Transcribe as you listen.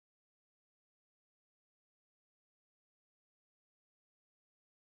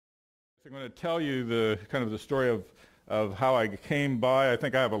I'm going to tell you the kind of the story of how I came by. I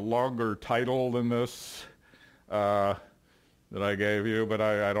think I have a longer title than this that I gave you, but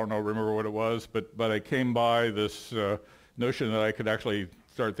I don't remember what it was. But I came by this notion that I could actually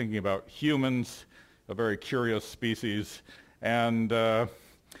start thinking about humans, a very curious species, and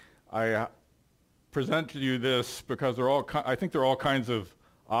I present to you this because I think there are all kinds of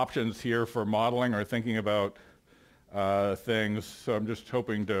options here for modeling or thinking about things. So I'm just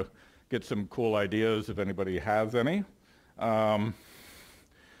hoping to get some cool ideas if anybody has any.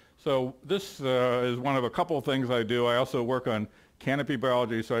 So this is one of a couple of things I do. I also work on canopy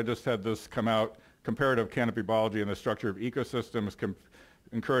biology, so I just had this come out, comparative canopy biology and the structure of ecosystems,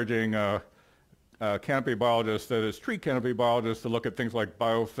 encouraging canopy biologists, that is tree canopy biologists, to look at things like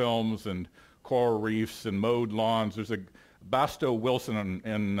biofilms and coral reefs and mowed lawns. There's a Basto Wilson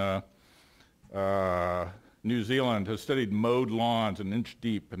in New Zealand has studied mowed lawns an inch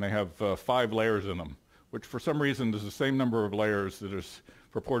deep, and they have 5 layers in them, which for some reason is the same number of layers that is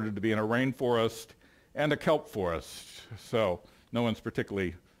purported to be in a rainforest and a kelp forest. So no one's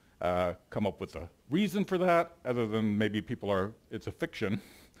particularly come up with a reason for that, other than maybe it's a fiction.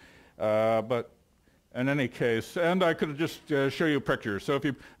 But in any case, and I could just show you pictures. So if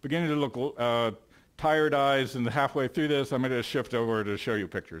you're beginning to look tired eyes and halfway through this, I'm going to shift over to show you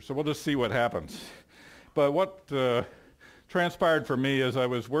pictures. So we'll just see what happens. But what transpired for me is I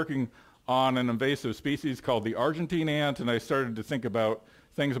was working on an invasive species called the Argentine ant, and I started to think about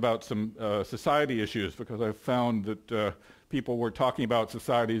things about some society issues, because I found that people were talking about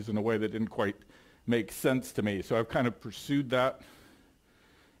societies in a way that didn't quite make sense to me. So I've kind of pursued that.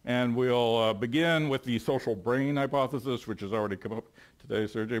 And we'll begin with the social brain hypothesis, which has already come up today,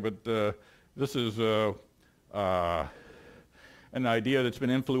 Sergey, but this is an idea that's been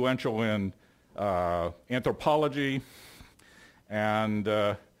influential in anthropology,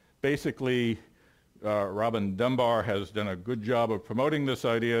 and basically Robin Dunbar has done a good job of promoting this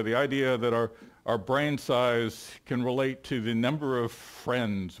idea, the idea that our brain size can relate to the number of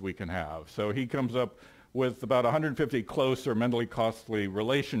friends we can have. So he comes up with about 150 close or mentally costly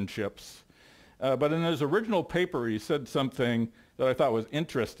relationships. But in his original paper, he said something that I thought was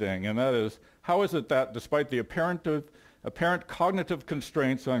interesting, and that is, how is it that despite the apparent cognitive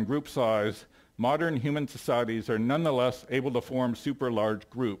constraints on group size, modern human societies are nonetheless able to form super large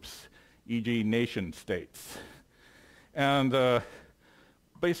groups, e.g. nation states? And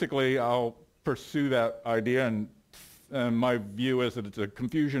basically, I'll pursue that idea, and my view is that it's a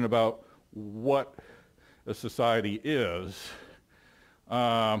confusion about what a society is.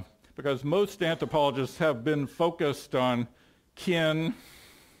 Because most anthropologists have been focused on kin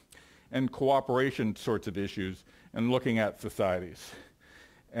and cooperation sorts of issues and looking at societies.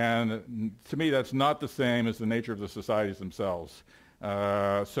 And to me, that's not the same as the nature of the societies themselves.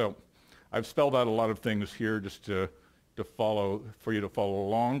 So I've spelled out a lot of things here just for you to follow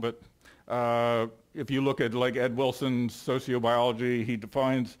along. But if you look at like Ed Wilson's sociobiology, he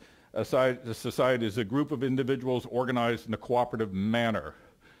defines a society as a group of individuals organized in a cooperative manner.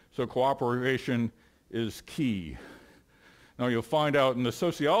 So cooperation is key. Now you'll find out in the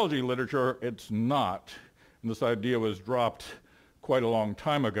sociology literature it's not, and this idea was dropped quite a long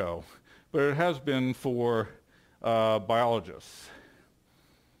time ago, but it has been for biologists.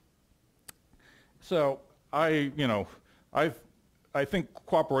 So I think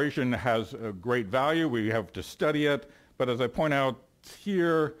cooperation has a great value. We have to study it, but as I point out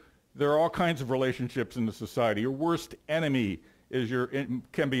here, there are all kinds of relationships in the society. Your worst enemy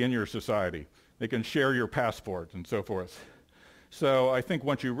can be in your society. They can share your passport and so forth. So I think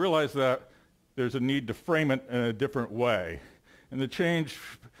once you realize that, there's a need to frame it in a different way. And to change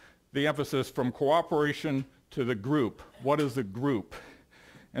the emphasis from cooperation to the group. What is the group?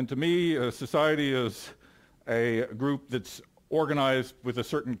 And to me, a society is a group that's organized with a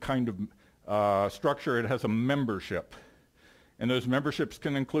certain kind of structure. It has a membership. And those memberships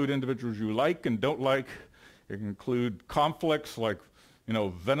can include individuals you like and don't like. It can include conflicts like,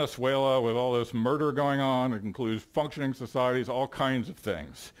 Venezuela with all this murder going on. It includes functioning societies, all kinds of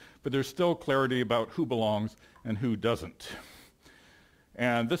things. But there's still clarity about who belongs and who doesn't.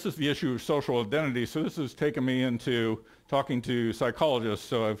 And this is the issue of social identity. So this has taken me into talking to psychologists.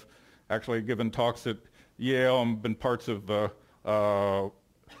 So I've actually given talks at Yale and been parts of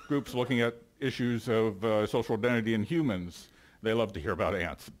groups looking at issues of social identity in humans. They love to hear about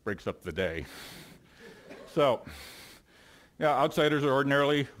ants. It breaks up the day. So, yeah, outsiders are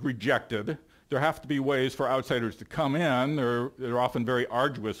ordinarily rejected. There have to be ways for outsiders to come in. They're often very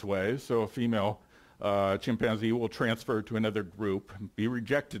arduous ways. So a female chimpanzee will transfer to another group, be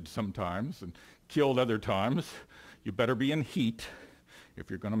rejected sometimes and killed other times. You better be in heat. if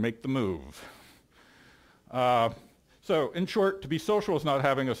you're going to make the move. So, in short, to be social is not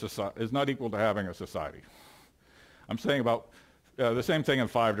equal to having a society. I'm saying about the same thing in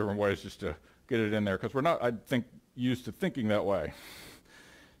 5 different ways just to get it in there, because we're not, I think, used to thinking that way.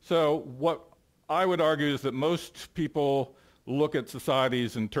 So what I would argue is that most people look at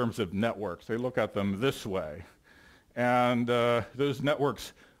societies in terms of networks. They look at them this way. And those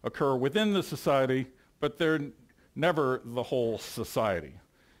networks occur within the society, but they're never the whole society.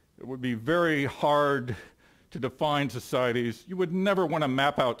 It would be very hard to define societies. You would never want to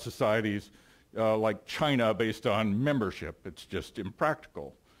map out societies like China based on membership. It's just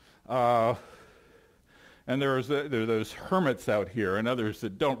impractical. And there are those hermits out here and others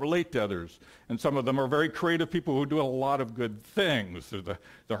that don't relate to others. And some of them are very creative people who do a lot of good things. They're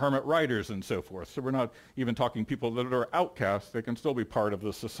the hermit writers and so forth. So we're not even talking people that are outcasts. They can still be part of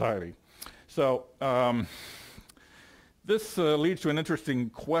the society. So this leads to an interesting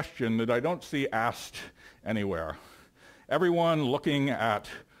question that I don't see asked anywhere. Everyone looking at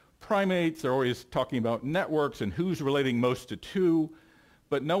primates, they're always talking about networks and who's relating most to who,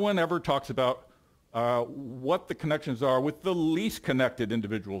 but no one ever talks about what the connections are with the least connected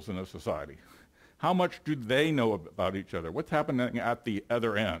individuals in a society. How much do they know about each other? What's happening at the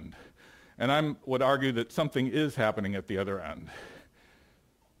other end? And I would argue that something is happening at the other end.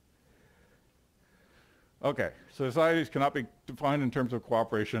 Okay, so societies cannot be defined in terms of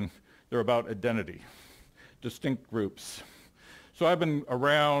cooperation. They're about identity, distinct groups. So I've been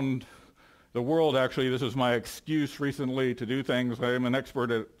around the world, actually. This is my excuse recently to do things. I am an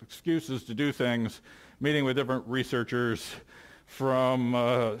expert at excuses to do things, meeting with different researchers from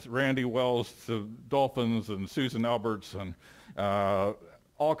Randy Wells to dolphins and Susan Alberts and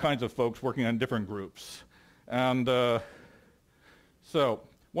all kinds of folks working on different groups. And so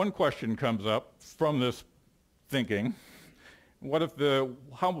one question comes up from this thinking. What if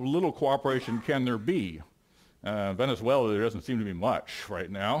how little cooperation can there be? Venezuela, there doesn't seem to be much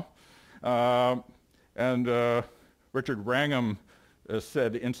right now. Richard Wrangham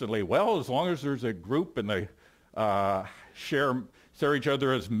said instantly, well, as long as there's a group and they share each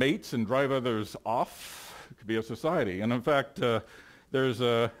other as mates and drive others off, it could be a society. And in fact, there's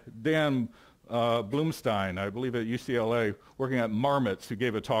Dan Bloomstein, I believe at UCLA, working at marmots, who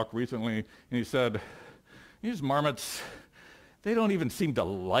gave a talk recently, and he said, these marmots, they don't even seem to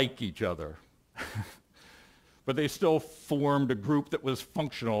like each other. But they still formed a group that was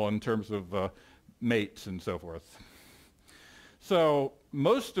functional in terms of mates and so forth. So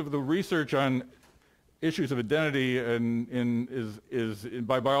most of the research on issues of identity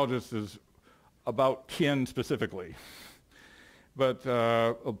by biologists is about kin specifically. But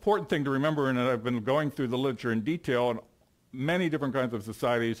important thing to remember, and I've been going through the literature in detail on many different kinds of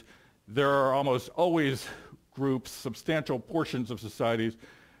societies, there are almost always groups, substantial portions of societies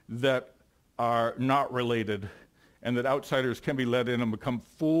that are not related, and that outsiders can be let in and become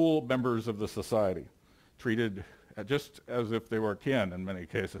full members of the society, treated just as if they were kin in many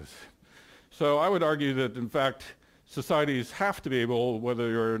cases. So I would argue that, in fact, societies have to be able, whether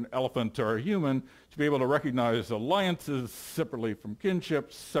you're an elephant or a human, to be able to recognize alliances separately from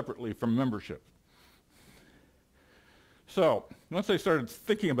kinship, separately from membership. So once I started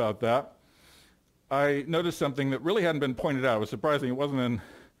thinking about that, I noticed something that really hadn't been pointed out. It was surprising it wasn't in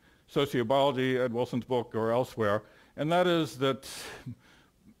Sociobiology, Ed Wilson's book, or elsewhere, and that is that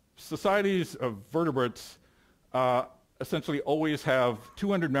societies of vertebrates essentially always have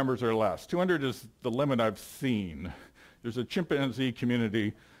 200 members or less. 200 is the limit I've seen. There's a chimpanzee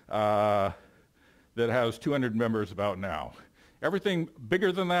community that has 200 members about now. Everything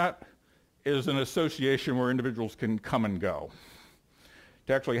bigger than that is an association where individuals can come and go.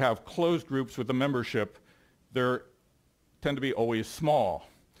 To actually have closed groups with a membership, they tend to be always small.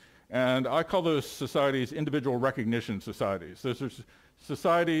 And I call those societies individual recognition societies. Those are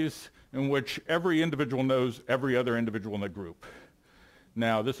societies in which every individual knows every other individual in the group.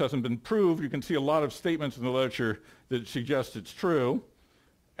 Now, this hasn't been proved. You can see a lot of statements in the literature that suggest it's true.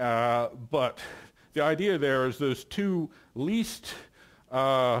 But the idea there is those two least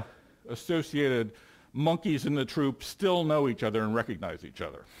associated monkeys in the troop still know each other and recognize each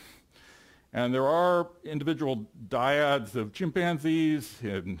other. And there are individual dyads of chimpanzees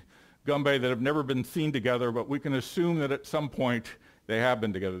and Gumbe that have never been seen together, but we can assume that at some point they have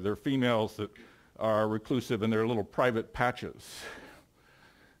been together. They're females that are reclusive in their little private patches.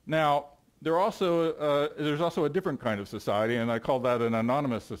 Now, there's also a different kind of society, and I call that an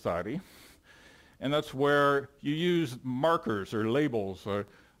anonymous society. And that's where you use markers or labels or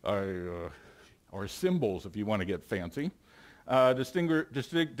symbols, if you want to get fancy, to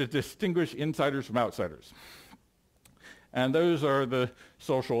distinguish insiders from outsiders. And those are the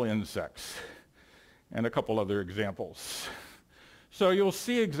social insects, and a couple other examples. So you'll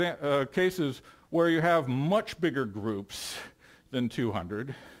see cases where you have much bigger groups than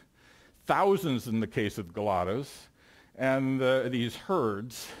 200, thousands in the case of Galatas, and these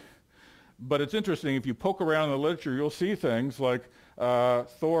herds. But it's interesting, if you poke around in the literature, you'll see things like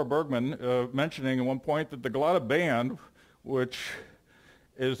Thor Bergman mentioning at one point that the Galata band, which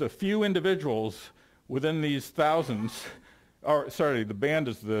is a few individuals within these thousands, the band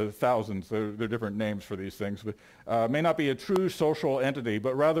is the thousands, they're different names for these things, but may not be a true social entity,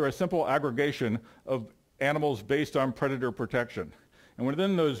 but rather a simple aggregation of animals based on predator protection. And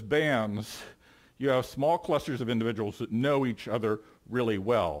within those bands, you have small clusters of individuals that know each other really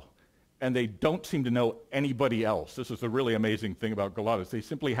well, and they don't seem to know anybody else. This is the really amazing thing about Galatas. They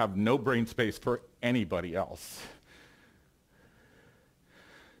simply have no brain space for anybody else.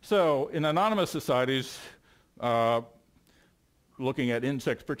 So in anonymous societies, looking at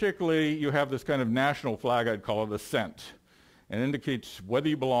insects particularly, you have this kind of national flag, I'd call it a scent, and indicates whether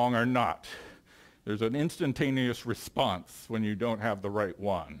you belong or not. There's an instantaneous response when you don't have the right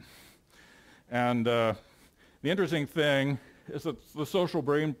one. And the interesting thing is that the social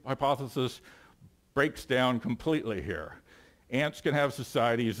brain hypothesis breaks down completely here. Ants can have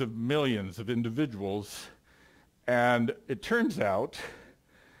societies of millions of individuals, and it turns out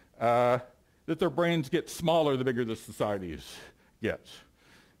that their brains get smaller the bigger the societies get.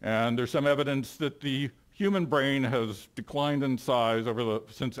 And there's some evidence that the human brain has declined in size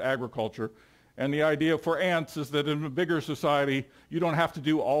since agriculture. And the idea for ants is that in a bigger society, you don't have to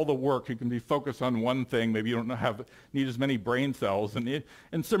do all the work. You can be focused on one thing. Maybe you don't need as many brain cells.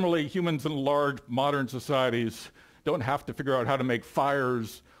 And similarly, humans in large modern societies don't have to figure out how to make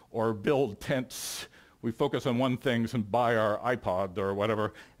fires or build tents. We focus on one thing and buy our iPod or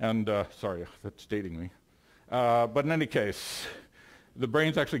whatever. And sorry, that's dating me. But in any case, the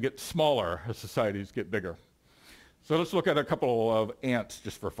brains actually get smaller as societies get bigger. So let's look at a couple of ants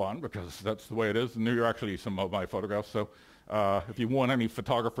just for fun, because that's the way it is. And these are actually some of my photographs. So if you want any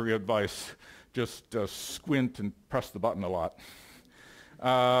photography advice, just squint and press the button a lot.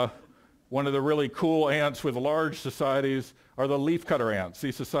 One of the really cool ants with large societies are the leafcutter ants.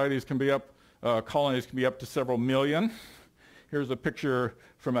 These societies can be colonies can be up to several million. Here's a picture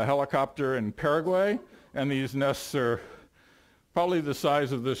from a helicopter in Paraguay, and these nests are probably the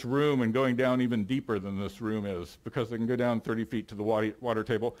size of this room and going down even deeper than this room is, because they can go down 30 feet to the water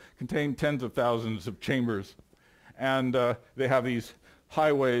table, contain tens of thousands of chambers. And they have these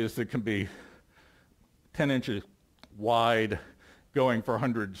highways that can be 10 inches wide, going for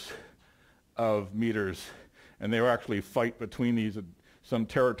hundreds of meters. And they will actually fight between these at some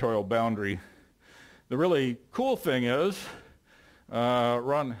territorial boundary. The really cool thing is,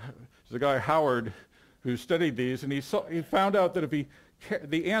 the guy Howard, who studied these, and he found out that if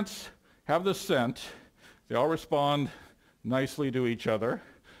the ants have the scent, they all respond nicely to each other.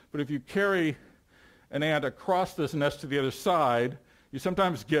 But if you carry an ant across this nest to the other side, you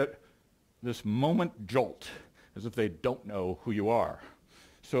sometimes get this moment jolt, as if they don't know who you are.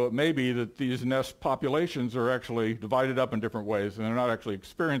 So it may be that these nest populations are actually divided up in different ways, and they're not actually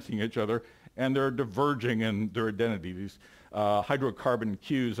experiencing each other, and they're diverging in their identity, these hydrocarbon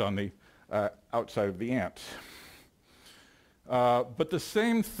cues on the outside of the ant. But the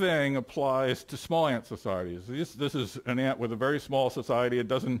same thing applies to small ant societies. This is an ant with a very small society, a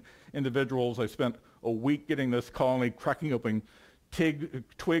dozen individuals. I spent a week getting this colony, cracking open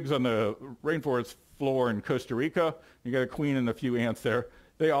twigs on the rainforest floor in Costa Rica. You got a queen and a few ants there.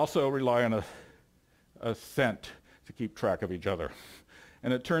 They also rely on a scent to keep track of each other.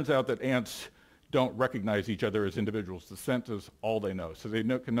 And it turns out that ants don't recognize each other as individuals. The scent is all they know. So they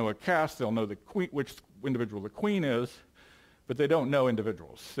can know a caste, they'll know which individual the queen is, but they don't know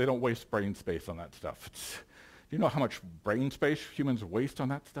individuals. They don't waste brain space on that stuff. Do you know how much brain space humans waste on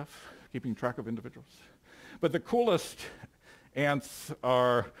that stuff, keeping track of individuals? But the coolest ants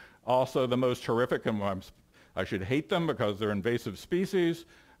are also the most horrific, and I should hate them because they're invasive species,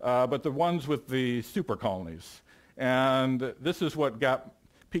 but the ones with the super colonies. And this is what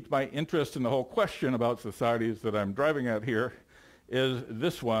piqued my interest in the whole question about societies that I'm driving at here, is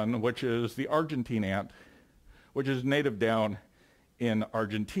this one, which is the Argentine ant, which is native down in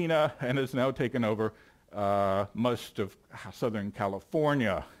Argentina and has now taken over most of Southern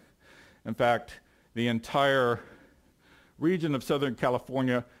California. In fact, the entire region of Southern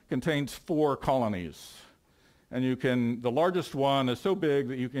California contains 4 colonies. And the largest one is so big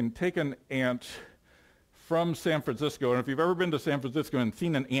that you can take an ant from San Francisco, and if you've ever been to San Francisco and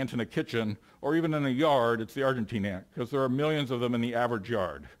seen an ant in a kitchen or even in a yard, it's the Argentine ant, because there are millions of them in the average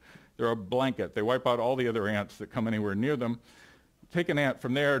yard. They're a blanket. They wipe out all the other ants that come anywhere near them. Take an ant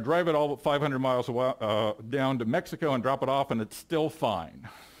from there, drive it all but 500 miles down to Mexico and drop it off, and it's still fine.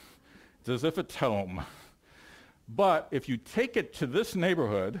 It's as if it's home. But if you take it to this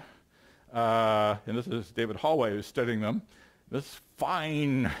neighborhood, and this is David Hallway who's studying them, this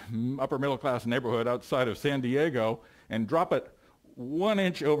fine upper middle class neighborhood outside of San Diego, and drop it 1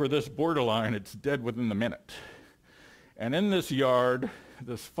 inch over this borderline, it's dead within the minute. And in this yard,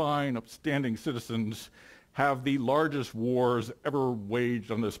 this fine, upstanding citizens have the largest wars ever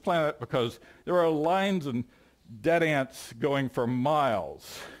waged on this planet, because there are lines and dead ants going for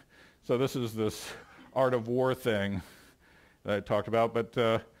miles. So this is this art of war thing that I talked about, but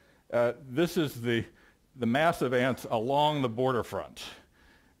this is the massive ants along the border front.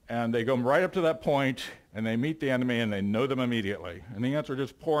 And they go right up to that point, and they meet the enemy, and they know them immediately. And the ants are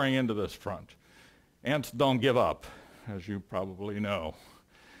just pouring into this front. Ants don't give up, as you probably know.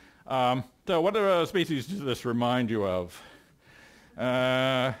 So what species does this remind you of?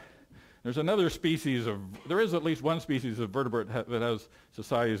 There's another species of, there is at least one species of vertebrate that has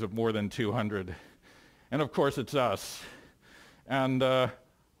societies of more than 200. And of course it's us. And to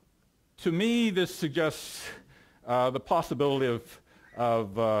me this suggests the possibility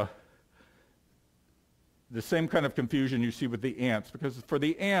of the same kind of confusion you see with the ants, because for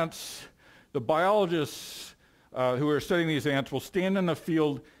the ants, the biologists who are studying these ants will stand in a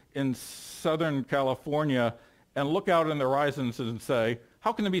field in Southern California and look out on the horizons and say,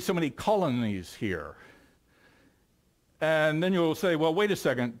 how can there be so many colonies here? And then you'll say, well, wait a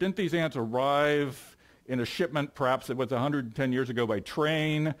second, didn't these ants arrive in a shipment, perhaps it was 110 years ago by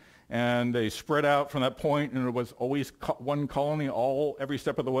train, and they spread out from that point, and it was always one colony every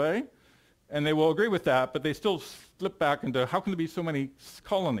step of the way? And they will agree with that, but they still slip back into, how can there be so many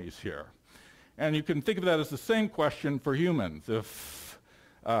colonies here? And you can think of that as the same question for humans. If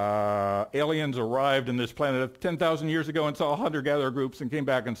aliens arrived in this planet 10,000 years ago and saw hunter-gatherer groups and came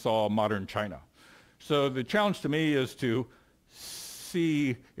back and saw modern China. So the challenge to me is to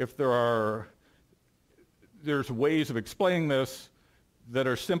see if there's ways of explaining this that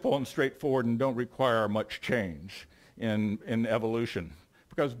are simple and straightforward and don't require much change in evolution,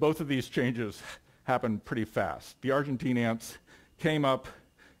 because both of these changes happen pretty fast. The Argentine ants came up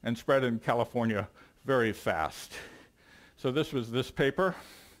and spread in California very fast. So this was this paper.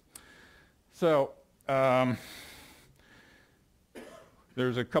 So there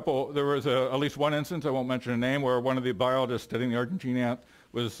was at least one instance, I won't mention a name, where one of the biologists studying the Argentine ant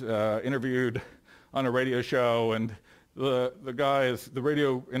was interviewed on a radio show, and the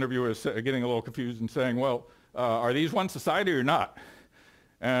radio interviewer is getting a little confused and saying, well, are these one society or not?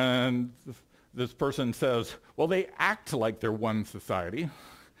 And this person says, well, they act like they're one society.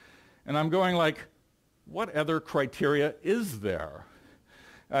 And I'm going like, what other criteria is there?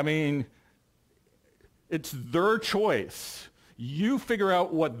 I mean, it's their choice. You figure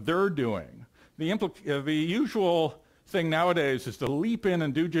out what they're doing. The usual thing nowadays is to leap in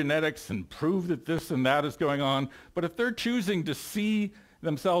and do genetics and prove that this and that is going on. But if they're choosing to see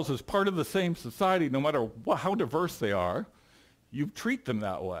themselves as part of the same society, no matter how diverse they are, you treat them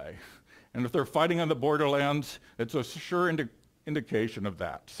that way. And if they're fighting on the borderlands, it's a sure indication of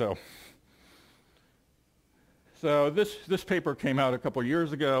that. So this paper came out a couple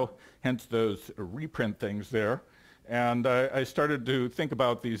years ago, hence those reprint things there. And I started to think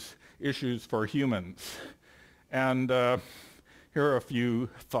about these issues for humans. And here are a few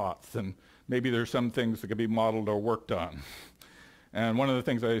thoughts, and maybe there's some things that could be modeled or worked on. And one of the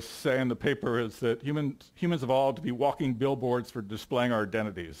things I say in the paper is that humans evolved to be walking billboards for displaying our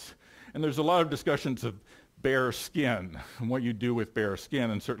identities. And there's a lot of discussions of bare skin and what you do with bare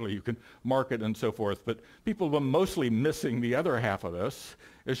skin, and certainly you can market and so forth, but people have been mostly missing the other half of this,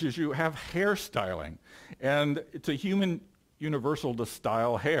 is you have hairstyling. And it's a human universal to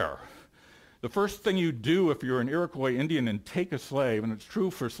style hair. The first thing you do if you're an Iroquois Indian and take a slave, and it's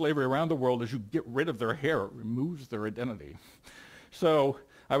true for slavery around the world, is you get rid of their hair. It removes their identity. So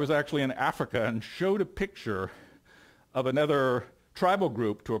I was actually in Africa and showed a picture of another tribal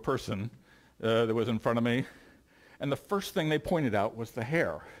group to a person that was in front of me, and the first thing they pointed out was the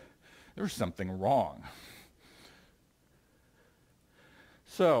hair. There's something wrong.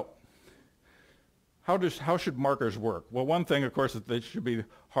 So how should markers work? Well, one thing, of course, is they should be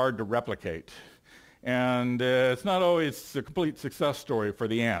hard to replicate. And it's not always a complete success story for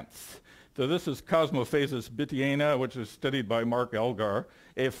the ants. So this is Cosmophasis bitiana, which is studied by Mark Elgar,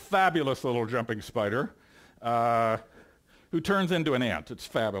 a fabulous little jumping spider who turns into an ant. It's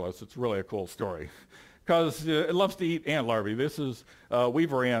fabulous. It's really a cool story, because it loves to eat ant larvae. This is a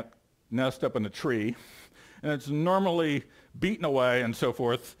weaver ant nest up in a tree, and it's normally beaten away and so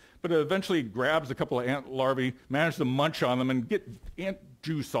forth, but it eventually grabs a couple of ant larvae, manages to munch on them and get ant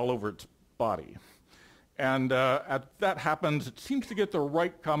juice all over its body. And as that happens, it seems to get the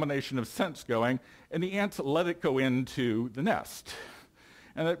right combination of scents going, and the ants let it go into the nest.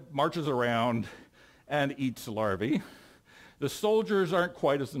 And it marches around and eats the larvae. The soldiers aren't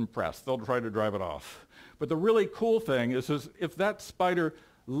quite as impressed. They'll try to drive it off. But the really cool thing is if that spider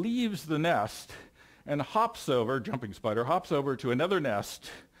leaves the nest and hops over, jumping spider, hops over to another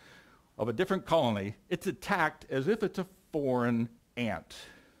nest of a different colony, it's attacked as if it's a foreign ant,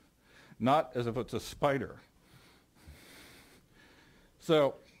 not as if it's a spider.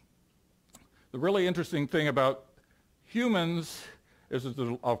 So the really interesting thing about humans is that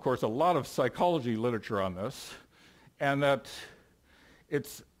there's, of course, a lot of psychology literature on this, and that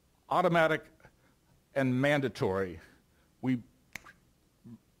it's automatic and mandatory. We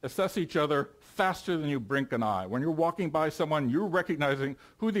assess each other faster than you blink an eye. When you're walking by someone, you're recognizing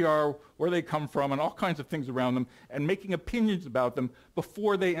who they are, where they come from, and all kinds of things around them, and making opinions about them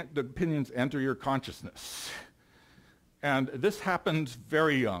before the opinions enter your consciousness. And this happens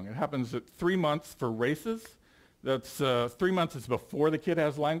very young. It happens at 3 months for races. That's 3 months is before the kid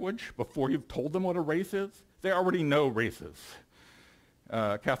has language, before you've told them what a race is. They already know races.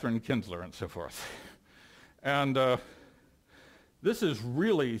 Catherine Kinsler and so forth. And this is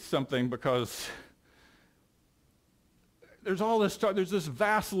really something because there's this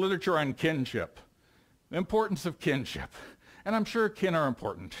vast literature on kinship, the importance of kinship. And I'm sure kin are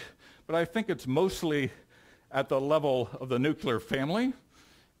important, but I think it's mostly at the level of the nuclear family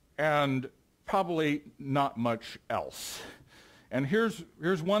and probably not much else. And here's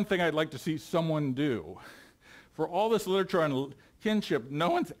one thing I'd like to see someone do. For all this literature on kinship, no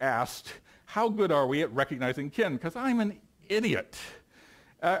one's asked, how good are we at recognizing kin? Because I'm an idiot.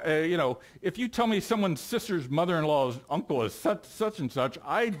 If you tell me someone's sister's mother-in-law's uncle is such and such,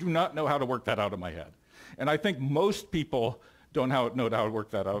 I do not know how to work that out in my head. And I think most people don't know how to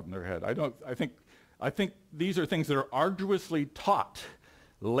work that out in their head. I think these are things that are arduously taught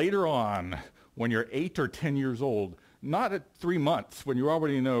later on when you're 8 or 10 years old, not at 3 months when you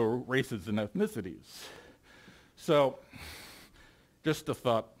already know races and ethnicities. So, just a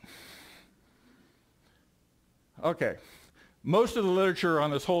thought. Okay. Most of the literature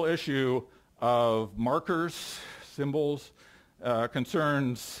on this whole issue of markers, symbols,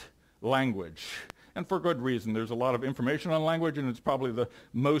 concerns language. And for good reason. There's a lot of information on language, and it's probably the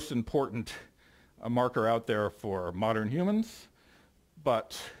most important marker out there for modern humans.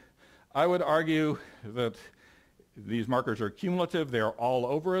 But I would argue that these markers are cumulative. They are all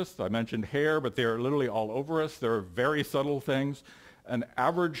over us. I mentioned hair, but they are literally all over us. They're very subtle things. An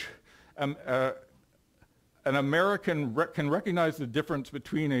American can recognize the difference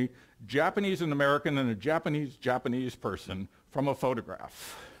between a Japanese American and a Japanese person from a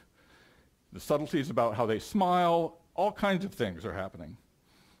photograph. The subtleties about how they smile, all kinds of things are happening.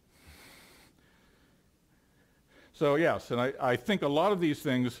 So yes, and I think a lot of these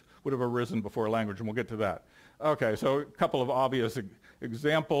things would have arisen before language, and we'll get to that. Okay, so a couple of obvious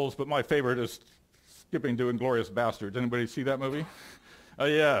examples, but my favorite is skipping to Inglourious Basterds. Anybody see that movie?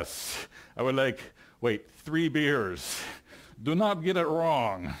 Yes. I would like, wait, 3 beers. Do not get it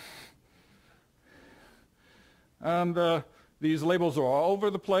wrong. And these labels are all over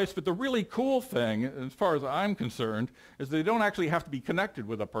the place, but the really cool thing, as far as I'm concerned, is they don't actually have to be connected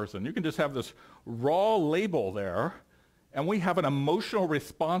with a person. You can just have this raw label there, and we have an emotional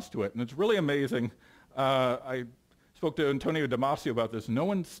response to it, and it's really amazing. I spoke to Antonio Damasio about this. No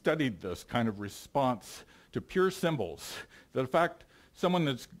one studied this kind of response to pure symbols. That in fact, someone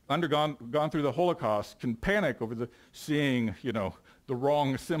that's gone through the Holocaust can panic over seeing, the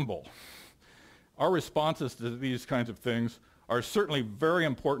wrong symbol. Our responses to these kinds of things are certainly very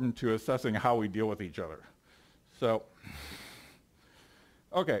important to assessing how we deal with each other. So,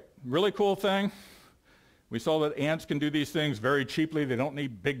 okay, really cool thing. We saw that ants can do these things very cheaply. They don't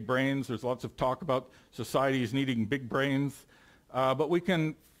need big brains. There's lots of talk about societies needing big brains. But we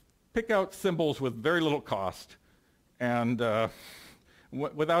can pick out symbols with very little cost and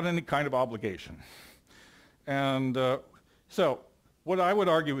without any kind of obligation. And so what I would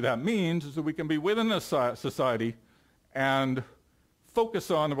argue that means is that we can be within a society and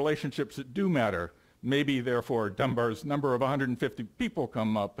focus on the relationships that do matter. Maybe, therefore, Dunbar's number of 150 people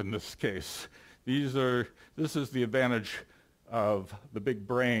come up in this case. This is the advantage of the big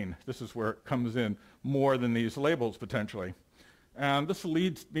brain. This is where it comes in more than these labels, potentially. And this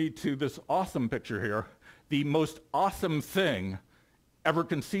leads me to this awesome picture here, the most awesome thing ever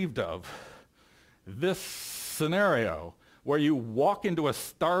conceived of. This scenario where you walk into a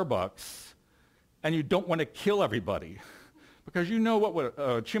Starbucks and you don't want to kill everybody. because you know what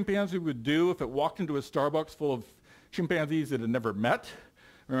a chimpanzee would do if it walked into a Starbucks full of chimpanzees it had never met.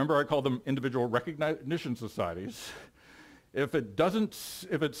 Remember, I call them individual recognition societies. If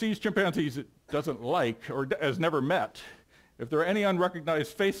it sees chimpanzees it doesn't like or has never met, if there are any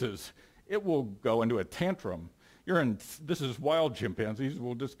unrecognized faces, it will go into a tantrum. This is wild chimpanzees,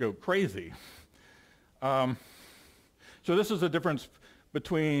 will just go crazy. So this is the difference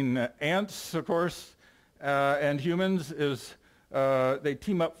between ants, of course, and humans is they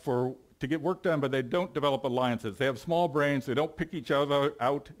team up to get work done, but they don't develop alliances. They have small brains. They don't pick each other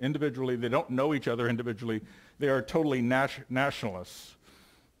out individually. They don't know each other individually. They are totally nationalists.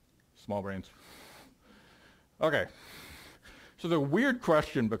 Small brains. Okay. So the weird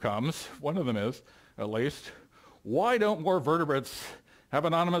question becomes, one of them is, at least, why don't more vertebrates have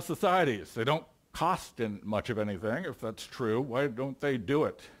anonymous societies? They don't cost much of anything, if that's true. Why don't they do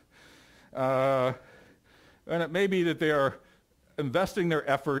it? And it may be that they are investing their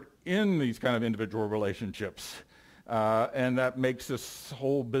effort in these kind of individual relationships, and that makes this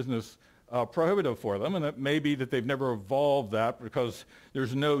whole business prohibitive for them, and it may be that they've never evolved that because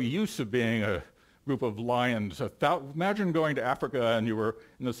there's no use of being a group of lions. Imagine going to Africa and you were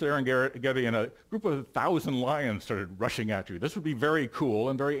in the Serengeti and a group of 1,000 lions started rushing at you. This would be very cool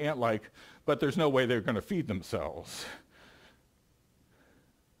and very ant-like, but there's no way they're going to feed themselves.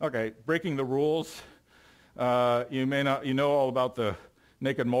 Okay, breaking the rules. You know all about the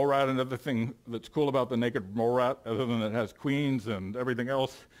naked mole rat. Another thing that's cool about the naked mole rat, other than it has queens and everything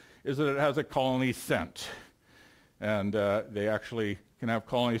else, is that it has a colony scent. And they actually can have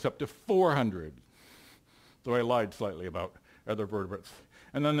colonies up to 400. So I lied slightly about other vertebrates.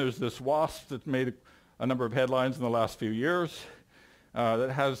 And then there's this wasp that's made a number of headlines in the last few years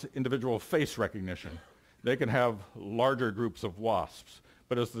that has individual face recognition. They can have larger groups of wasps.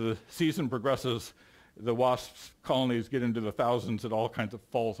 But as the season progresses, the wasps' colonies get into the thousands, it all kinds of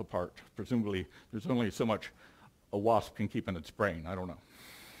falls apart. Presumably, there's only so much a wasp can keep in its brain. I don't know.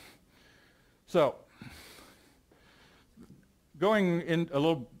 So, going in a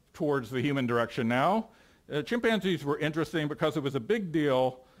little towards the human direction now, chimpanzees were interesting because it was a big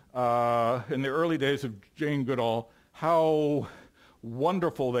deal in the early days of Jane Goodall how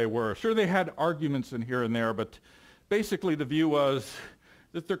wonderful they were. Sure, they had arguments in here and there, but basically the view was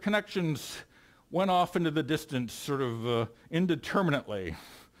that their connections went off into the distance sort of indeterminately.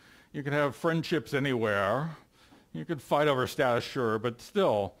 You could have friendships anywhere. You could fight over status, sure, but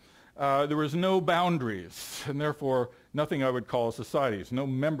still, there was no boundaries, and therefore nothing I would call societies, no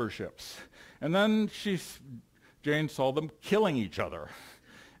memberships. And then Jane saw them killing each other.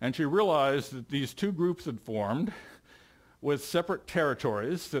 And she realized that these two groups had formed with separate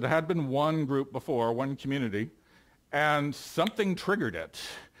territories that had been one group before, one community, and something triggered it.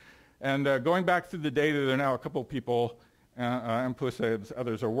 And going back through the data, there are now a couple of people, Mpuse and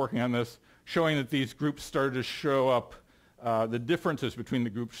others are working on this, showing that these groups started to show up, the differences between the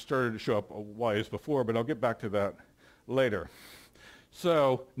groups started to show up a ways before, but I'll get back to that later.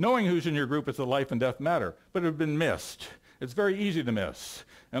 So knowing who's in your group is a life and death matter, but it had been missed. It's very easy to miss.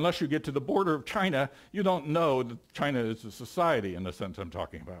 Unless you get to the border of China, you don't know that China is a society in the sense I'm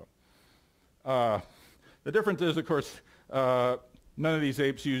talking about. The difference is, of course, none of these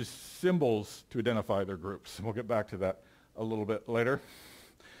apes use symbols to identify their groups. And we'll get back to that a little bit later.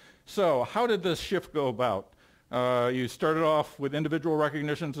 So how did this shift go about? You started off with individual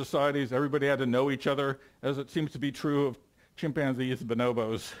recognition societies. Everybody had to know each other, as it seems to be true of chimpanzees and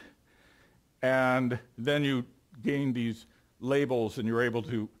bonobos. And then you gained these labels and you're able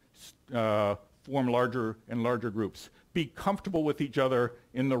to form larger and larger groups. Be comfortable with each other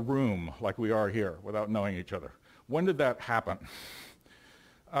in the room like we are here without knowing each other. When did that happen?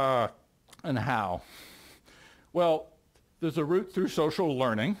 And how? Well, there's a route through social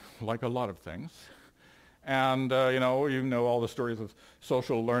learning, like a lot of things. And you know all the stories of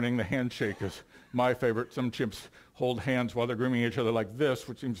social learning. The handshake is my favorite. Some chimps hold hands while they're grooming each other like this,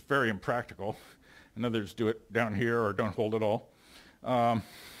 which seems very impractical. And others do it down here or don't hold at all.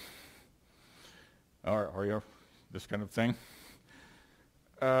 Or this kind of thing.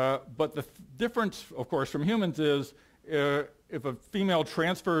 But the difference, of course, from humans is if a female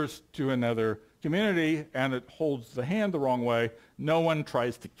transfers to another community and it holds the hand the wrong way, no one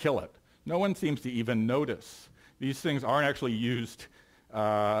tries to kill it. No one seems to even notice. These things aren't actually used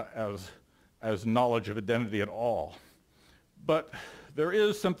as knowledge of identity at all. But there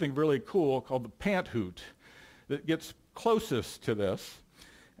is something really cool called the pant hoot that gets closest to this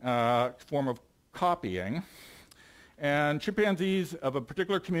form of copying. And chimpanzees of a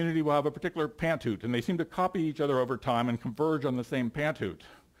particular community will have a particular pant hoot, and they seem to copy each other over time and converge on the same pant hoot.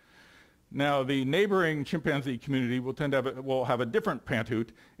 Now, the neighboring chimpanzee community will tend to have a different panthoot,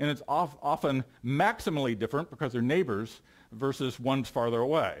 and it's often maximally different because they're neighbors versus ones farther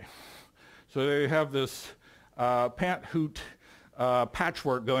away. So they have this panthoot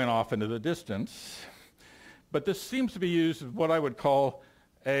patchwork going off into the distance. But this seems to be used as what I would call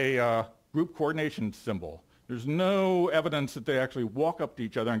a group coordination symbol. There's no evidence that they actually walk up to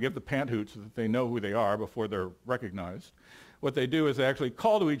each other and give the panthoots so that they know who they are before they're recognized. What they do is they actually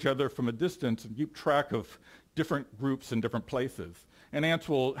call to each other from a distance and keep track of different groups in different places. And ants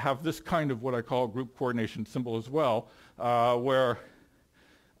will have this kind of what I call group coordination symbol as well, where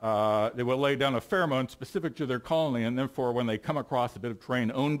they will lay down a pheromone specific to their colony, and therefore when they come across a bit of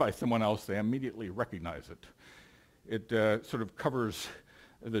terrain owned by someone else, they immediately recognize it. It sort of covers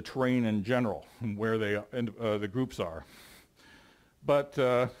the terrain in general and where the groups are. But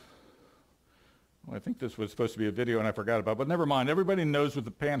well, I think this was supposed to be a video and I forgot about it, but never mind. Everybody knows what the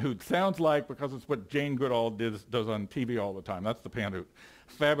panthoot sounds like because it's what Jane Goodall does on TV all the time. That's the panthoot.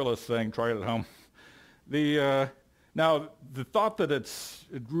 Fabulous thing. Try it at home. Now, the thought that it's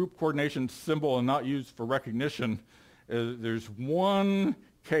a group coordination symbol and not used for recognition, there's one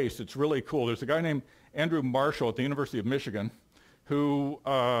case that's really cool. There's a guy named Andrew Marshall at the University of Michigan who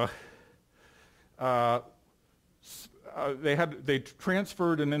they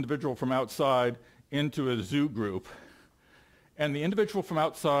transferred an individual from outside into a zoo group, and the individual from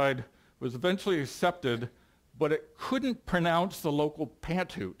outside was eventually accepted, but it couldn't pronounce the local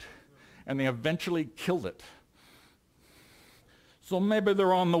panthoot, and they eventually killed it. So maybe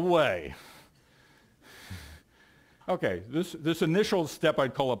they're on the way. Okay, this initial step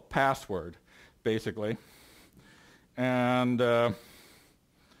I'd call a password, basically. And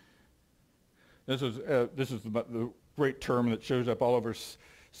this is the great term that shows up all over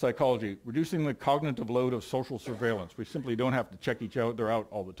psychology, reducing the cognitive load of social surveillance. We simply don't have to check each other out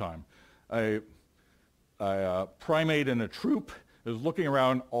all the time. A primate in a troop is looking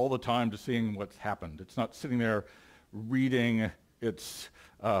around all the time to seeing what's happened. It's not sitting there reading its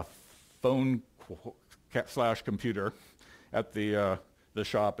phone / computer at the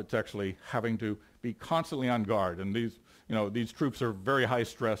shop. It's actually having to be constantly on guard. And these troops are very high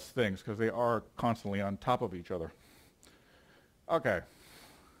stress things because they are constantly on top of each other. Okay.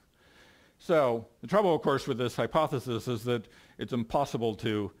 So the trouble, of course, with this hypothesis is that it's impossible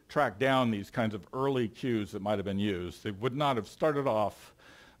to track down these kinds of early cues that might have been used. They would not have started off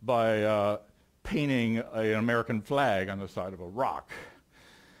by painting an American flag on the side of a rock.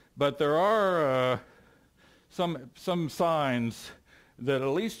 But there are some signs that at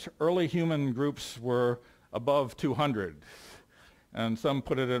least early human groups were above 200. And some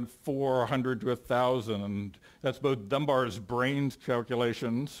put it at 400 to 1,000. And that's both Dunbar's brains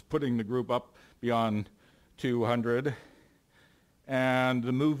calculations, putting the group up beyond 200, and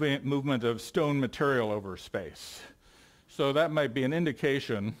the movement of stone material over space. So that might be an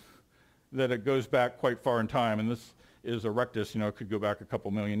indication that it goes back quite far in time. And this is erectus, it could go back a couple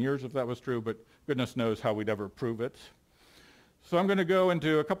million years if that was true, but goodness knows how we'd ever prove it. So I'm going to go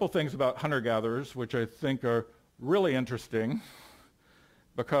into a couple things about hunter-gatherers, which I think are really interesting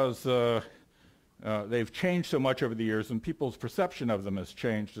because they've changed so much over the years and people's perception of them has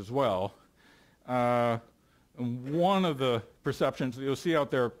changed as well. One of the perceptions that you'll see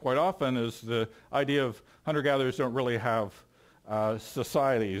out there quite often is the idea of hunter-gatherers don't really have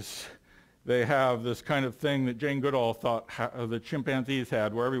societies. They have this kind of thing that Jane Goodall thought the chimpanzees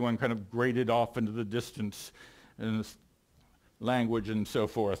had, where everyone kind of graded off into the distance in this language and so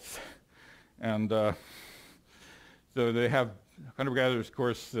forth. And so they have hunter-gatherers, of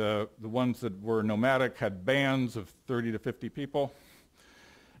course, the ones that were nomadic had bands of 30 to 50 people.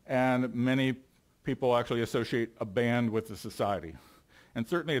 And many people actually associate a band with a society. And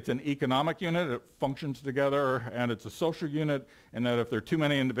certainly it's an economic unit, it functions together, and it's a social unit, and that if there are too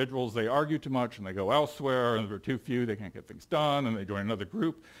many individuals, they argue too much and they go elsewhere, and if there are too few, they can't get things done, and they join another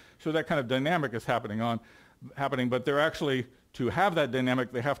group. So that kind of dynamic is happening, but they're actually, to have that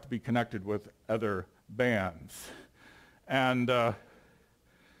dynamic, they have to be connected with other bands. And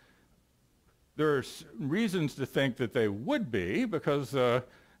there's reasons to think that they would be, because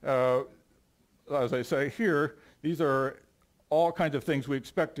as I say here, these are all kinds of things we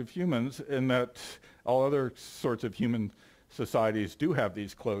expect of humans, in that all other sorts of human societies do have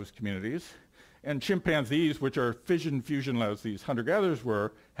these closed communities. And chimpanzees, which are fission-fusion as these hunter-gatherers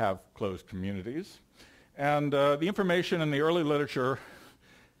were, have closed communities. And the information in the early literature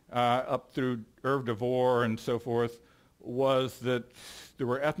up through Irv DeVore and so forth was that there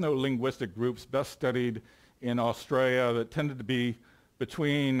were ethno-linguistic groups best studied in Australia that tended to be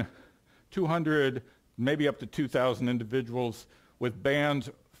between 200, maybe up to 2,000 individuals with bands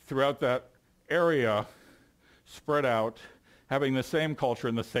throughout that area spread out, having the same culture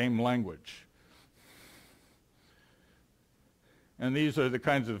and the same language. And these are the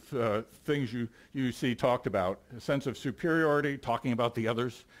kinds of things you see talked about. A sense of superiority, talking about the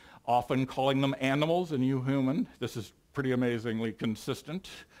others, often calling them animals and you human. This is pretty amazingly consistent.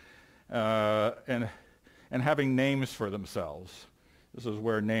 And having names for themselves. This is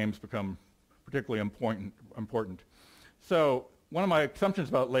where names become particularly important. So one of my assumptions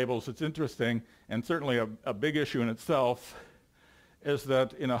about labels that's interesting, and certainly a big issue in itself, is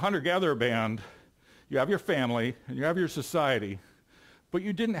that in a hunter-gatherer band, you have your family and you have your society, but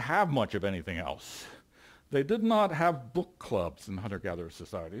you didn't have much of anything else. They did not have book clubs in hunter-gatherer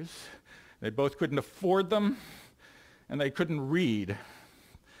societies. They both couldn't afford them, and they couldn't read.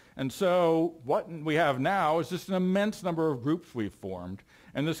 And so what we have now is just an immense number of groups we've formed,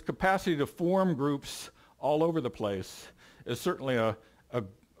 and this capacity to form groups all over the place is certainly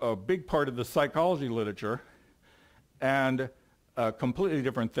a big part of the psychology literature, and a completely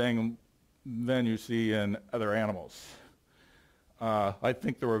different thing than you see in other animals. I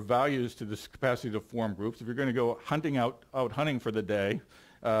think there are values to this capacity to form groups. If you're going to go out hunting for the day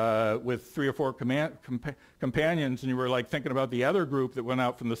with 3 or 4 companions, and you were like thinking about the other group that went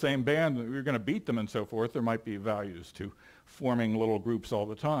out from the same band, and you're going to beat them and so forth, there might be values to forming little groups all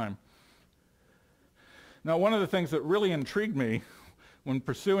the time. Now, one of the things that really intrigued me when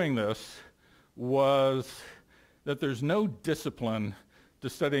pursuing this was that there's no discipline to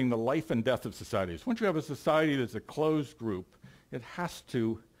studying the life and death of societies. Once you have a society that's a closed group, it has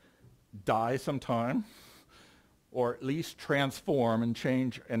to die sometime, or at least transform and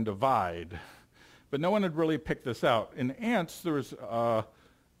change and divide. But no one had really picked this out. In ants, there was a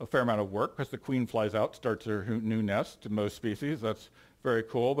fair amount of work, because the queen flies out, starts her new nest in most species. That's very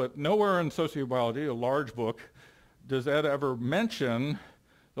cool. But nowhere in sociobiology, a large book, does Ed ever mention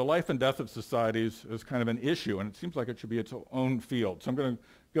the life and death of societies as kind of an issue, and it seems like it should be its own field. So I'm going to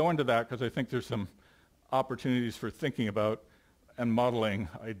go into that because I think there's some opportunities for thinking about and modeling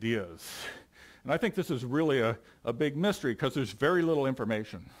ideas. And I think this is really a big mystery because there's very little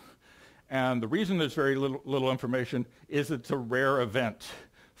information. And the reason there's very little information is it's a rare event.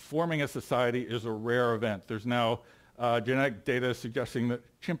 Forming a society is a rare event. There's now genetic data suggesting that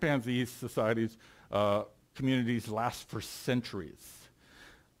chimpanzee societies, communities last for centuries.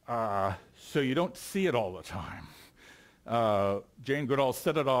 So you don't see it all the time. Jane Goodall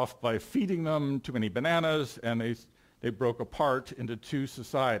set it off by feeding them too many bananas, and they broke apart into 2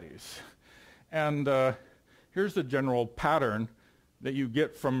 societies. And here's the general pattern that you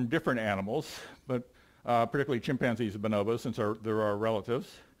get from different animals, but particularly chimpanzees and bonobos, since they're our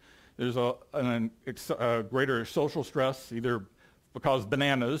relatives. There's a greater social stress, either because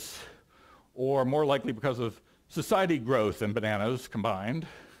bananas, or more likely because of society growth and bananas combined.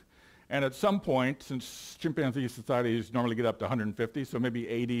 And at some point, since chimpanzee societies normally get up to 150, so maybe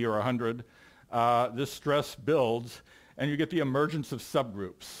 80 or 100, this stress builds, and you get the emergence of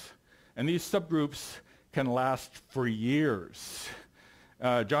subgroups. And these subgroups can last for years.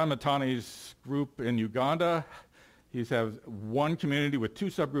 John Matani's group in Uganda, he's had one community with 2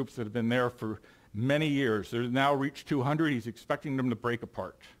 subgroups that have been there for many years. They've now reached 200. He's expecting them to break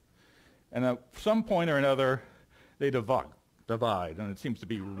apart. And at some point or another, they divide, and it seems to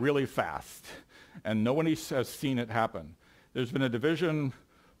be really fast. And no one has seen it happen. There's been a division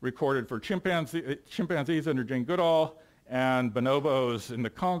recorded for chimpanzees under Jane Goodall, and bonobos in the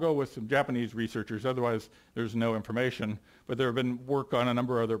Congo with some Japanese researchers. Otherwise, there's no information. But there have been work on a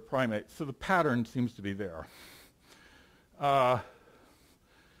number of other primates. So the pattern seems to be there.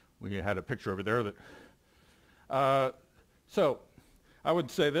 We had a picture over there that. So I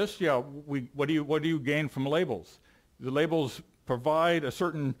would say this. Yeah, what do you gain from labels? The labels provide a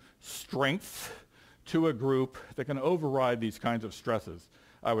certain strength to a group that can override these kinds of stresses,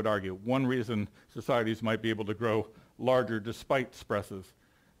 I would argue. One reason societies might be able to grow larger despite stresses.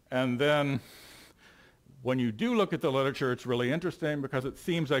 And then when you do look at the literature, it's really interesting because it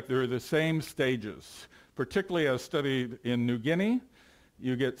seems like they're the same stages, particularly as studied in New Guinea.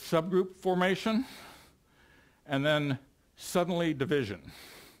 You get subgroup formation and then suddenly division.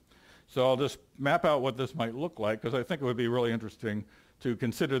 So I'll just map out what this might look like because I think it would be really interesting to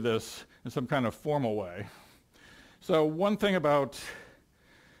consider this in some kind of formal way. So one thing about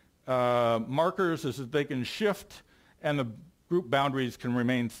markers is that they can shift and the group boundaries can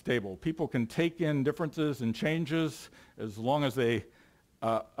remain stable. People can take in differences and changes as long as they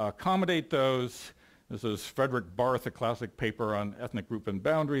accommodate those. This is Frederick Barth, a classic paper on ethnic group and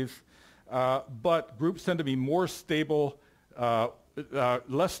boundaries. But groups tend to be more stable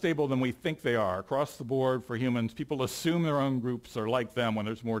less stable than we think they are. Across the board for humans, people assume their own groups are like them when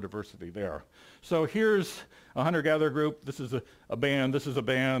there's more diversity there. So here's a hunter-gatherer group. This is a band. This is a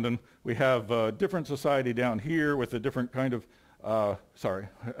band. And we have a different society down here with a different kind of,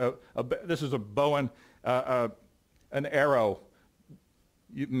 this is a bow and an arrow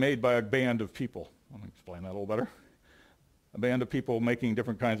made by a band of people. Let me explain that a little better. A band of people making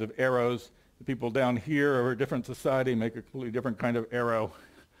different kinds of arrows. The people down here are a different society, make a completely different kind of arrow.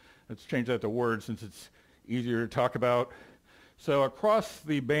 Let's change that to words since it's easier to talk about. So across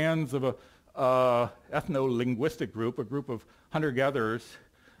the bands of a ethno-linguistic group, a group of hunter-gatherers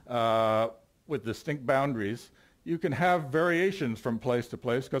with distinct boundaries, you can have variations from place to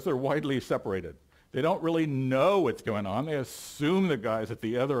place because they're widely separated. They don't really know what's going on. They assume the guys at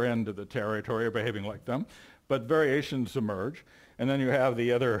the other end of the territory are behaving like them, but variations emerge. And then you have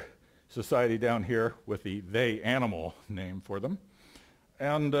the other society down here with the they animal name for them.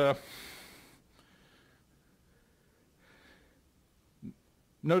 And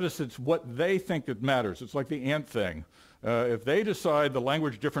notice it's what they think it matters. It's like the ant thing. If they decide the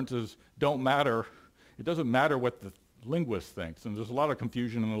language differences don't matter, it doesn't matter what the linguist thinks. And there's a lot of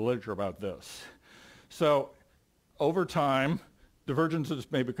confusion in the literature about this. So over time, divergences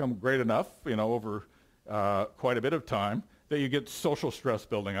may become great enough, over quite a bit of time, that you get social stress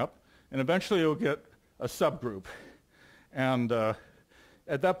building up. And eventually you'll get a subgroup. And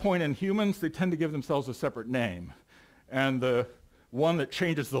at that point in humans, they tend to give themselves a separate name. And the one that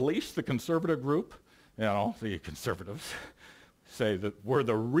changes the least, the conservative group, the conservatives, say that we're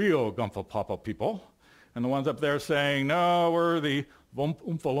the real Gumpha Papa people. And the ones up there saying, no, we're the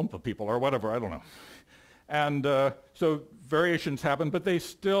Oompa Loompa people, or whatever, I don't know. And so variations happen, but they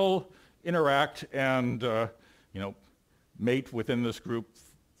still interact and mate within this group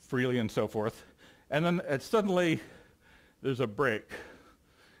freely and so forth. And then suddenly there's a break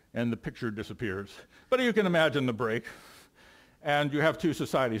and the picture disappears. But you can imagine the break. And you have two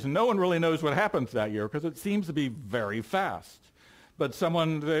societies. And no one really knows what happens that year because it seems to be very fast. But some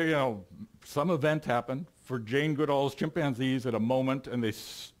event happened for Jane Goodall's chimpanzees at a moment and they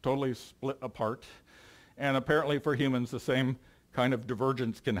totally split apart. And apparently for humans the same kind of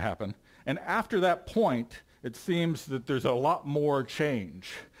divergence can happen. And after that point, it seems that there's a lot more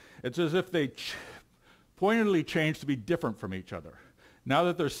change. It's as if they pointedly change to be different from each other. Now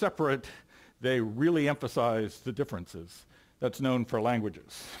that they're separate, they really emphasize the differences. That's known for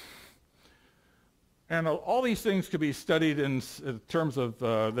languages. And all these things could be studied in terms of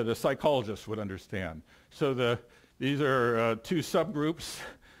that a psychologist would understand. So these are two subgroups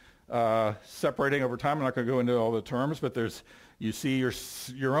separating over time. I'm not going to go into all the terms, but you see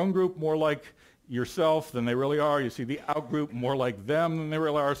your own group more like yourself than they really are. You see the out-group more like them than they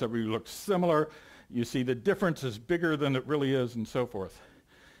really are, so we look similar. You see the difference is bigger than it really is, and so forth,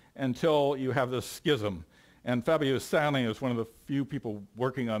 until you have this schism. And Fabio Sani is one of the few people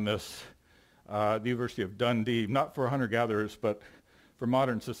working on this at the University of Dundee, not for hunter-gatherers, but for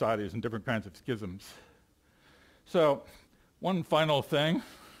modern societies and different kinds of schisms. So one final thing,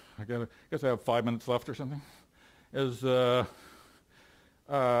 I guess I have 5 minutes left or something, is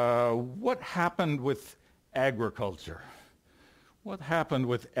what happened with agriculture? What happened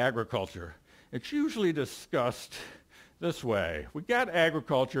with agriculture? It's usually discussed this way. We got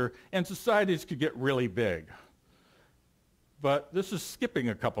agriculture and societies could get really big. But this is skipping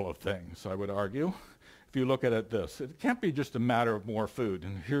a couple of things, I would argue, if you look at it this. It can't be just a matter of more food.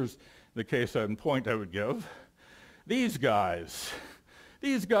 And here's the case and point I would give. These guys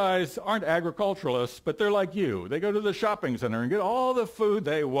aren't agriculturalists, but they're like you. They go to the shopping center and get all the food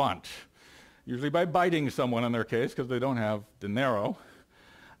they want, usually by biting someone in their case because they don't have dinero.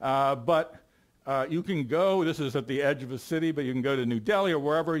 You can go, this is at the edge of a city, but you can go to New Delhi or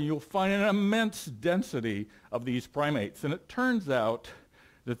wherever, and you'll find an immense density of these primates. And it turns out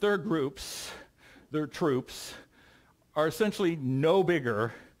that their groups, their troops, are essentially no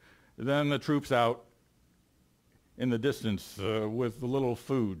bigger than the troops out in the distance with a little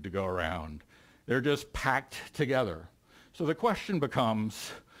food to go around. They're just packed together. So the question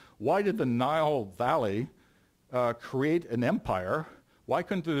becomes, why did the Nile Valley create an empire? Why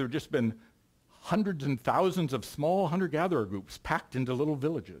couldn't there have just been hundreds and thousands of small hunter-gatherer groups packed into little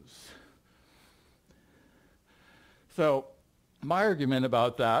villages? So my argument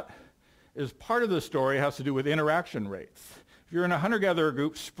about that is part of the story has to do with interaction rates. If you're in a hunter-gatherer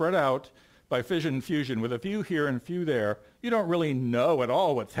group spread out by fission and fusion with a few here and a few there, you don't really know at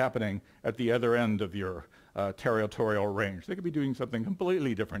all what's happening at the other end of your territorial range. They could be doing something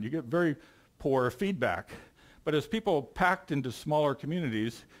completely different. You get very poor feedback. But as people packed into smaller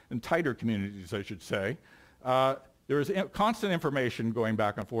communities, and tighter communities, I should say, there is constant information going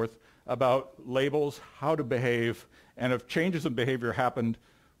back and forth about labels, how to behave, and if changes in behavior happened,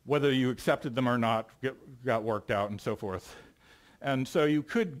 whether you accepted them or not got worked out and so forth. And so you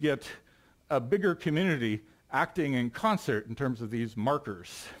could get a bigger community acting in concert in terms of these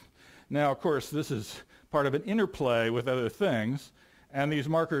markers. Now, of course, this is part of an interplay with other things, and these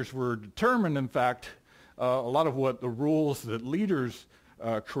markers were determined, in fact, a lot of what the rules that leaders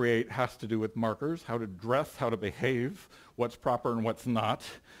create has to do with markers, how to dress, how to behave, what's proper and what's not.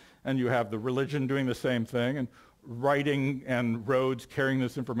 And you have the religion doing the same thing, and writing and roads carrying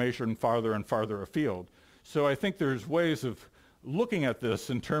this information farther and farther afield. So I think there's ways of looking at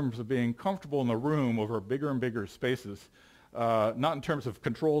this in terms of being comfortable in the room over bigger and bigger spaces, not in terms of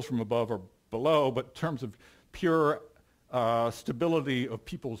controls from above or below, but in terms of pure stability of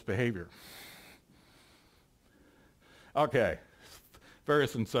people's behavior. Okay,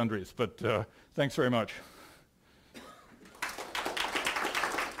 various and sundries, but thanks very much.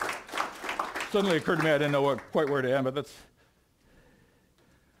 Suddenly occurred to me I didn't know quite where to end, but let's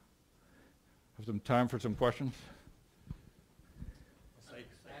have some time for some questions.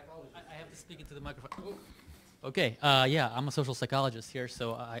 I have to speak into the microphone. Okay, yeah, I'm a social psychologist here,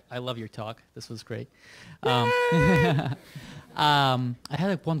 so I love your talk. This was great. I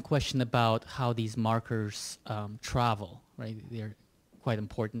had one question about how these markers travel, right? They're quite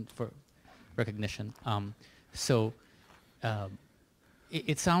important for recognition.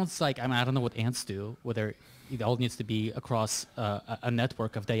 It sounds like, I mean, I don't know what ants do, whether it all needs to be across a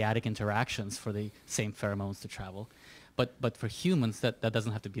network of dyadic interactions for the same pheromones to travel. But for humans, that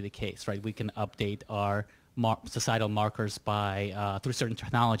doesn't have to be the case, right? We can update our societal markers by through certain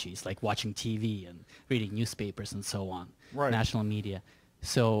technologies, like watching TV and reading newspapers and so on, right. National media.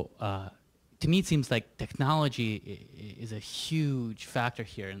 So to me, it seems like technology is a huge factor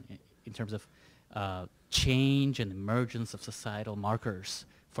here in terms of change and emergence of societal markers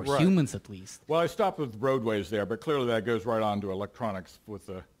for right. humans, at least. Well, I stopped with roadways there, but clearly that goes right on to electronics with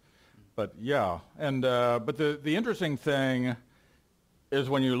the. But yeah, and but the interesting thing is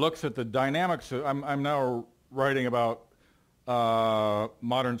when you look at the dynamics. I'm now writing about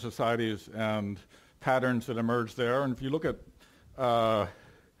modern societies and patterns that emerge there, and if you look at.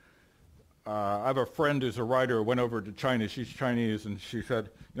 I have a friend who's a writer who went over to China. She's Chinese, and she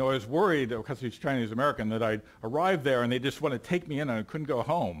said, I was worried, because she's Chinese-American, that I'd arrived there and they just want to take me in and I couldn't go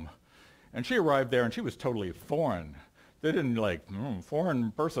home. And she arrived there and she was totally foreign. They didn't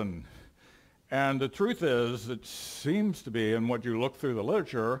foreign person. And the truth is, it seems to be, and what you look through the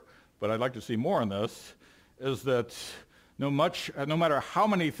literature, but I'd like to see more on this, is that no matter how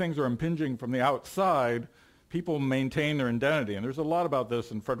many things are impinging from the outside, people maintain their identity. And there's a lot about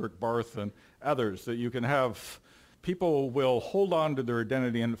this in Frederick Barth and others, that you can have, people will hold on to their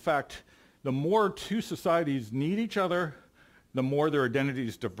identity. In fact, the more two societies need each other, the more their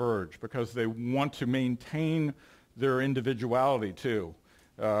identities diverge, because they want to maintain their individuality too.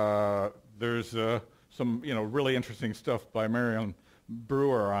 There's some really interesting stuff by Marion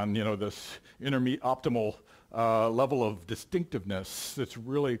Brewer on this optimal level of distinctiveness. That's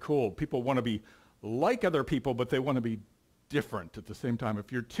really cool. People want to be like other people, but they want to be different at the same time.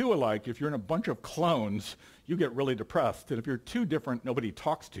 If you're too alike, if you're in a bunch of clones, you get really depressed. And if you're too different, nobody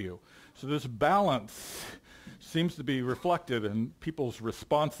talks to you. So this balance seems to be reflected in people's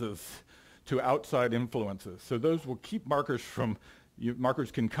responses to outside influences. So those will keep markers from,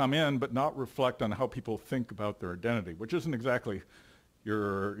 markers can come in, but not reflect on how people think about their identity, which isn't exactly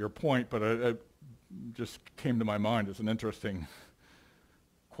your point, but it just came to my mind as an interesting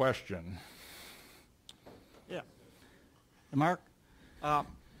question. Yeah. Mark, as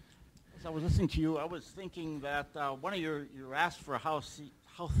I was listening to you, I was thinking that one of you asked for how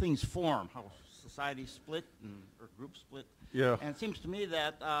things form, how society split or groups split. Yeah. And it seems to me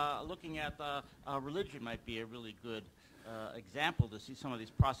that looking at religion might be a really good example to see some of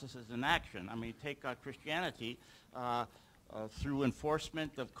these processes in action. I mean, take Christianity. Through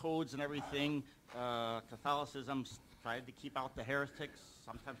enforcement of codes and everything, Catholicism tried to keep out the heretics,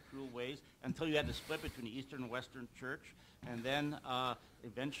 sometimes cruel ways, until you had the split between the Eastern and Western Church. And then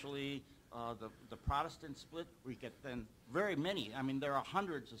eventually the Protestant split, we get then very many. I mean, there are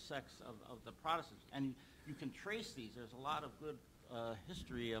hundreds of sects of the Protestants. And you can trace these. There's a lot of good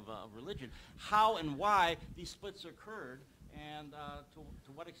history of religion. How and why these splits occurred, and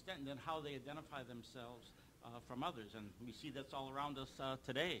to what extent, and then how they identify themselves from others. And we see that's all around us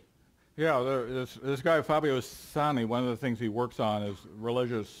today. Yeah, this guy Fabio Sani, one of the things he works on is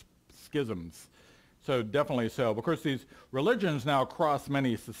religious schisms. So definitely so. Of course, these religions now cross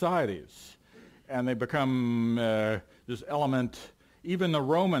many societies, and they become this element even the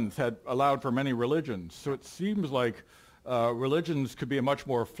Romans had allowed for many religions. So it seems like religions could be a much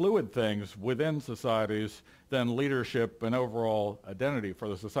more fluid things within societies than leadership and overall identity for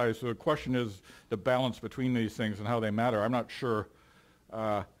the society. So the question is the balance between these things and how they matter. I'm not sure,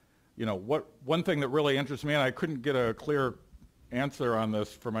 one thing that really interests me, and I couldn't get a clear answer on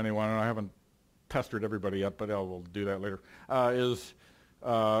this from anyone, and I haven't pestered everybody yet, but I will do that later, is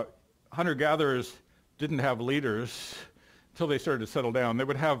hunter-gatherers didn't have leaders until they started to settle down. They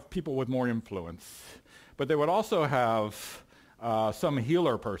would have people with more influence, but they would also have some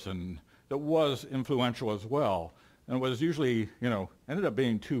healer person that was influential as well, and it was usually, ended up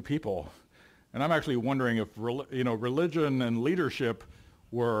being two people. And I'm actually wondering if, religion and leadership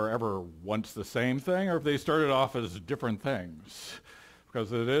were ever once the same thing, or if they started off as different things,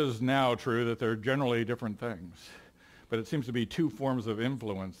 because it is now true that they're generally different things. But it seems to be two forms of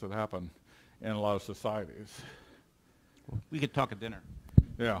influence that happen in a lot of societies. We could talk at dinner.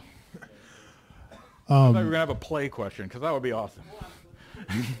 Yeah. I thought we were going to have a play question, because that would be awesome.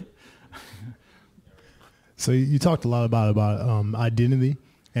 So you talked a lot about identity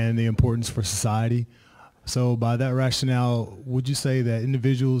and the importance for society. So by that rationale, would you say that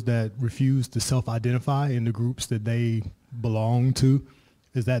individuals that refuse to self-identify in the groups that they belong to,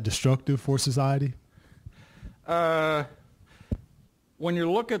 is that destructive for society? When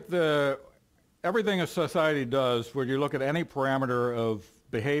you look at everything a society does, when you look at any parameter of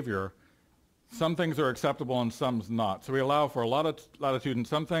behavior, some things are acceptable and some's not. So we allow for a lot of latitude in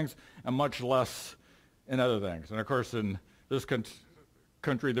some things and much less in other things. And of course, in this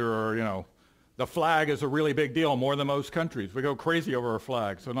country, there are, the flag is a really big deal, more than most countries. We go crazy over our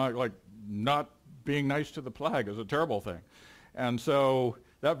flag. So not being nice to the flag is a terrible thing. And so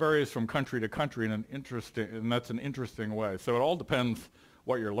that varies from country to country and that's an interesting way. So it all depends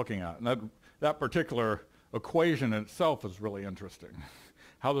what you're looking at. And that particular equation in itself is really interesting.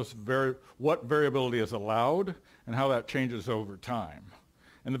 What variability is allowed and how that changes over time.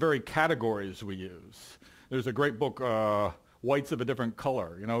 And the very categories we use. There's a great book, Whites of a Different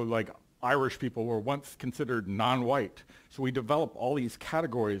Color. Like Irish people were once considered non-white. So we develop all these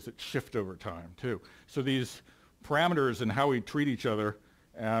categories that shift over time too. So these parameters in how we treat each other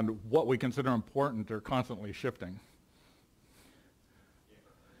and what we consider important are constantly shifting.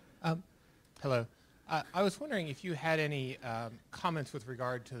 Hello. I was wondering if you had any comments with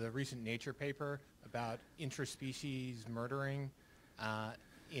regard to the recent Nature paper about interspecies murdering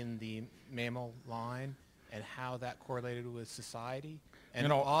in the mammal line and how that correlated with society.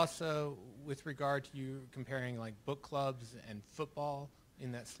 And also with regard to you comparing like book clubs and football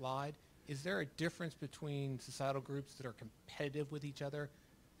in that slide, is there a difference between societal groups that are competitive with each other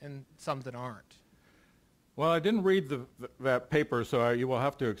and some that aren't? Well, I didn't read that paper, so you will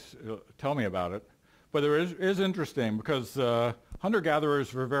have to tell me about it. But it is interesting because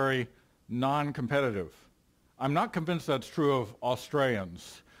hunter-gatherers were very non-competitive. I'm not convinced that's true of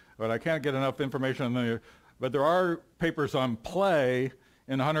Australians, but I can't get enough information on the. But there are papers on play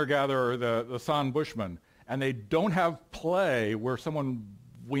in hunter-gatherer, the San Bushman, and they don't have play where someone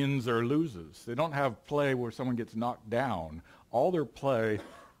wins or loses. They don't have play where someone gets knocked down. All their play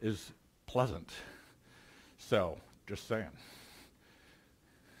is pleasant. So, just saying.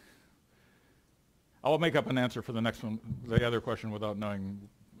 I'll make up an answer for the next one, the other question, without knowing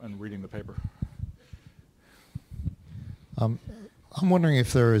and reading the paper. I'm wondering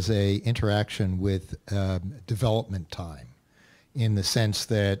if there is a interaction with development time, in the sense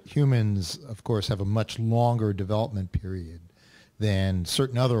that humans, of course, have a much longer development period than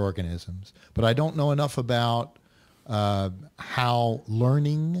certain other organisms. But I don't know enough about how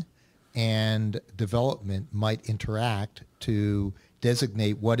learning and development might interact to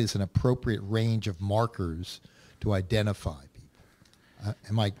designate what is an appropriate range of markers to identify people.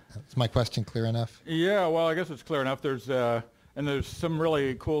 Is my question clear enough? Yeah, well, I guess it's clear enough. There's some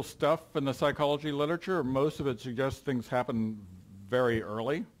really cool stuff in the psychology literature. Most of it suggests things happen very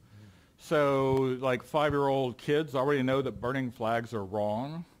early. So like 5-year-old kids already know that burning flags are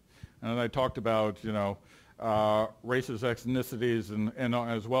wrong. And I talked about, races, ethnicities, and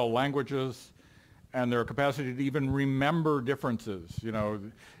as well languages, and their capacity to even remember differences.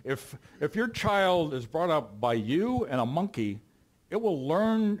 If your child is brought up by you and a monkey, it will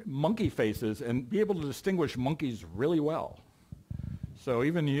learn monkey faces and be able to distinguish monkeys really well. So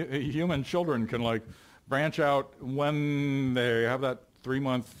even human children can branch out when they have that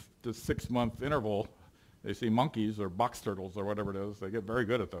 3-month to 6-month interval. They see monkeys or box turtles or whatever it is. They get very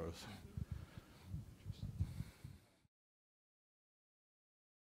good at those.